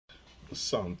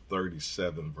Psalm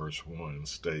 37 verse 1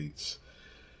 states,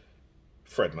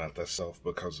 "Fret not thyself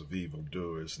because of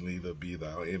evildoers, neither be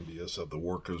thou envious of the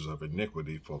workers of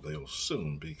iniquity, for they'll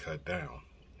soon be cut down."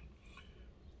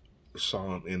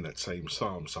 In that same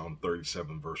Psalm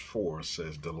 37 verse 4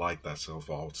 says, "Delight thyself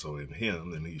also in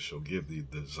him, and he shall give thee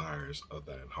the desires of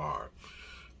thine heart."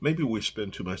 Maybe we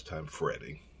spend too much time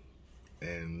fretting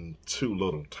and too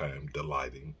little time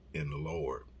delighting in the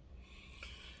Lord.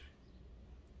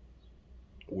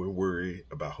 We're worried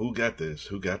about who got this,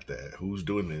 who got that, who's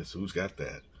doing this, who's got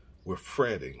that. We're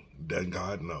fretting. Doesn't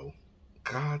God know?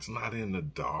 God's not in the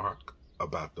dark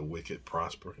about the wicked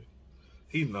prospering.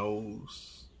 He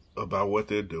knows about what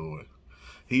they're doing.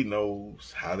 He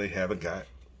knows how they haven't got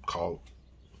caught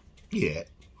yet.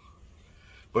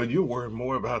 But you're worried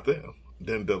more about them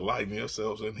than delighting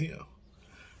yourselves in him.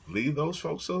 Leave those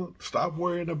folks alone. Stop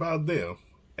worrying about them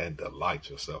and delight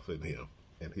yourself in him,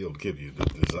 and he'll give you the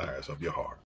desires of your heart.